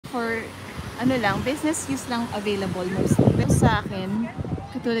for ano lang, business use lang available mostly. Pero sa akin,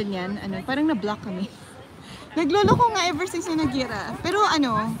 katulad niyan, ano, parang na-block kami. Nagloloko nga ever since yung nagira. Pero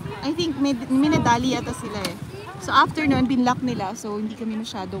ano, I think may nadali yata sila eh. So after nun, binlock nila. So hindi kami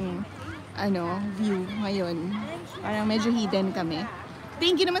masyadong ano, view ngayon. Parang medyo hidden kami.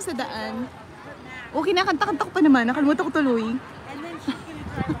 Thank you naman sa daan. Okay, nakanta-kanta ko pa naman. Nakalimutan ko tuloy.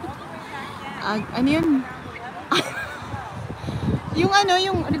 Ano yun? Yung ano,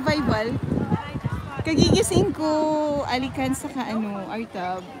 yung revival. Kagigising ko, alikan sa ano,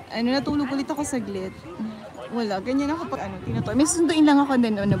 Artab. Ano, natulog ulit ako saglit. Wala, ganyan ako pag ano, tinatoy. May sunduin lang ako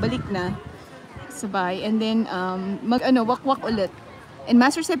then ano, balik na sa bahay. And then, mag ano, wak-wak ulit. And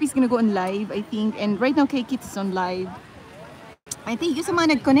Master Sep is gonna go on live, I think. And right now, kay Kits is on live. I think yung sa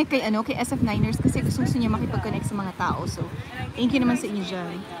mga nag-connect kay, ano, kay SF9ers kasi gusto niya makipag-connect sa mga tao. So, thank you naman sa inyo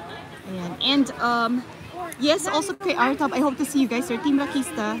dyan. Ayan. And, yes, also kay Artab, I hope to see you guys. Your Team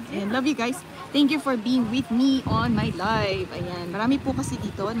Rakista. And love you guys. Thank you for being with me on my live. Ayan. Marami po kasi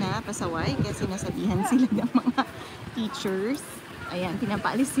dito na pasaway kasi nasabihan sila ng mga teachers. Ayan.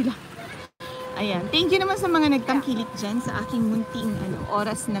 Pinapaalis sila. Ayan. Thank you naman sa mga nagtangkilik dyan sa aking munting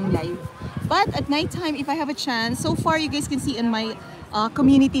oras ng live. But at night time, if I have a chance, so far you guys can see in my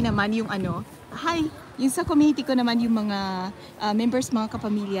community naman yung ano. Hi! Yung sa community ko naman yung mga members, mga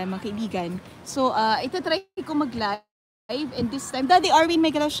kapamilya, mga kaibigan. So, itatry ko mag-live. And this time, Daddy Arwin,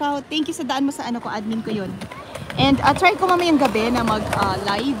 may galaw shout. Thank you sa daan mo sa ano ko, admin ko yun. And try ko mamayang gabi na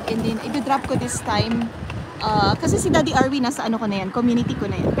mag-live. And then, i-drop ko this time. Kasi si Daddy Arwin, nasa ano ko na yan, community ko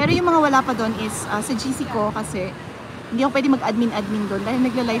na yan. Pero yung mga wala pa doon is sa GC ko kasi hindi ako pwede mag-admin doon dahil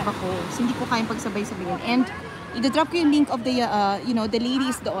nagla-live ako. So, hindi ko kayang pagsabay-sabayin. And, i-drop ko yung link of the, you know, the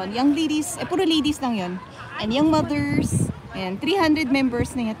ladies doon. Young ladies, puro ladies lang yun. And young mothers, and 300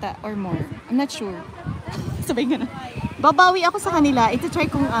 members na yata or more. I'm not sure. Sabay nga na. Babawi ako sa kanila. Ito-try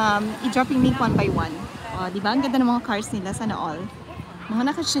kong i-drop yung link one by one. Diba? Ang ganda ng mga cars nila. Sana all.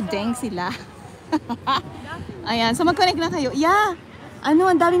 Mga nakasyudeng sila. Ayan. So mag-connect na kayo. Yeah! Ano,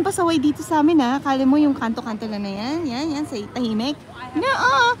 ang daming pasaway dito sa amin ha. Kala mo yung kanto-kanto lang na yan. Yan. Sa tahimik.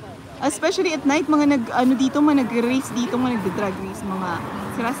 Especially at night, mga nag-race dito, mga nag-drag race, mga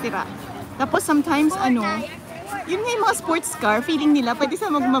sira-sira. Tapos sometimes, yun nga yung mga sports car, feeling nila, pwede sa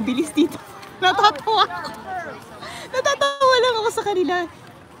mabilis dito. Natatawa ako. Natatawa lang ako sa kanila.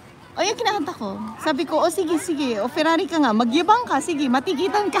 O yung kinakanta ko, sabi ko, sige, o Ferrari ka nga, magyabang ka, sige,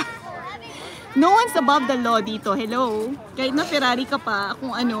 matikitan ka. No one's above the law dito, hello. Kahit na Ferrari ka pa,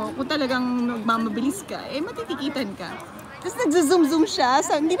 kung talagang magmamabilis ka, matitikitan ka. Tapos nagzo-zoom siya,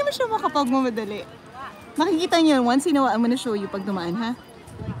 hindi naman siya makapagmamadali. Makikita niyo once in a while, I'm gonna show you pag dumaan ha.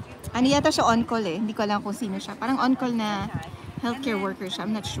 Ano yata siya on-call eh, hindi ko alam kung sino siya. Parang on-call na healthcare worker siya,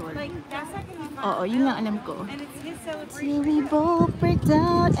 I'm not sure. Oo, yun lang alam ko. Till we both break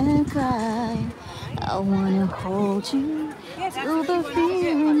down and cry, I wanna hold you till the fear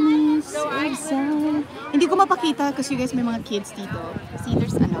in me subsides. Hindi ko mapakita kasi you guys may mga kids dito. See,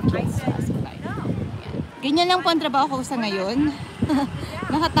 there's kids. Ganyan lang po ang trabaho ko sa ngayon.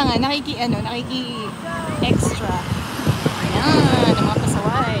 Nakatanga, nakiki-extra. Ayan, ang mga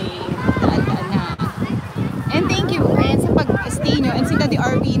pasaway. Daan na. And thank you. And sa pag-stay nyo, and si Daddy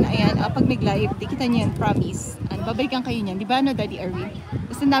Arwin, ayan, pag nag-live, di kita niyo yan, promise. Babalikan kayo niyan. Di ba, Daddy Arwin?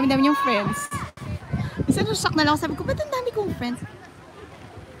 Basta ang dami-dami niyong friends. Minsan shock na lang ako, sabi ko, ba't ang dami kong friends?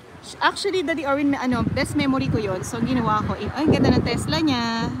 Actually, Daddy Arwin, best memory ko yon. So, ginawa ko, ay, ganda ng Tesla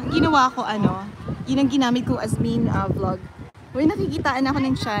niya. Ginawa ko, yun ang ginamit ko as main vlog. Uy, nakikitaan ako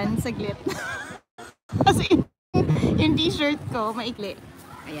ng tiyan, saglit. Kasi yung t-shirt ko, maikli.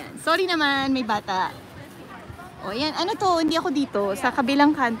 Ayan. Sorry naman, may bata. O, ayan. Ano to? Hindi ako dito. Sa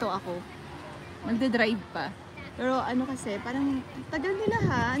kabilang kanto ako. Magdadrive pa. Pero kasi, parang tagal nila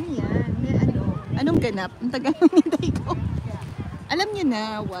ha. Ano yan? May anong ganap? Ang tagal ng nintay ko. Alam niyo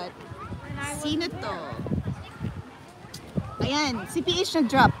na what? Sino to? Ayan, si PH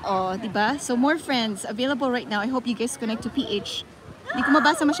nag-drop. Diba? So, more friends available right now. I hope you guys connect to PH. Hindi ko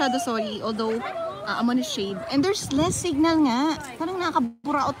mabasa masyado, sorry. Although, I'm on a shade. And there's less signal nga. Parang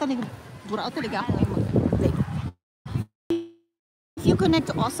nakaburaot talaga. Buraot talaga ako ngayon. Like, if you connect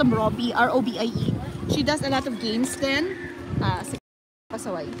to Awesome Robbie, R-O-B-I-E, she does a lot of games then.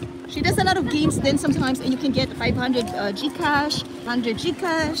 Pasaway. She does a lot of games then sometimes and you can get 500 Gcash, 100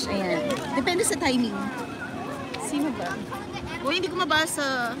 Gcash. Ayan. Depende sa timing. Sino ba? Hindi ko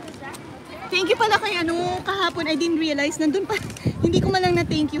mabasa. Thank you pala kay kahapon. I didn't realize nandun pa. Hindi ko malang na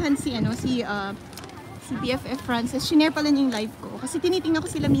thank youhan si BFF Francis. Shinare pala niya yung live ko. Kasi tinitingnan ko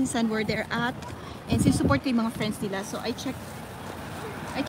sila minsan where they're at. And support ko yung mga friends nila. So I check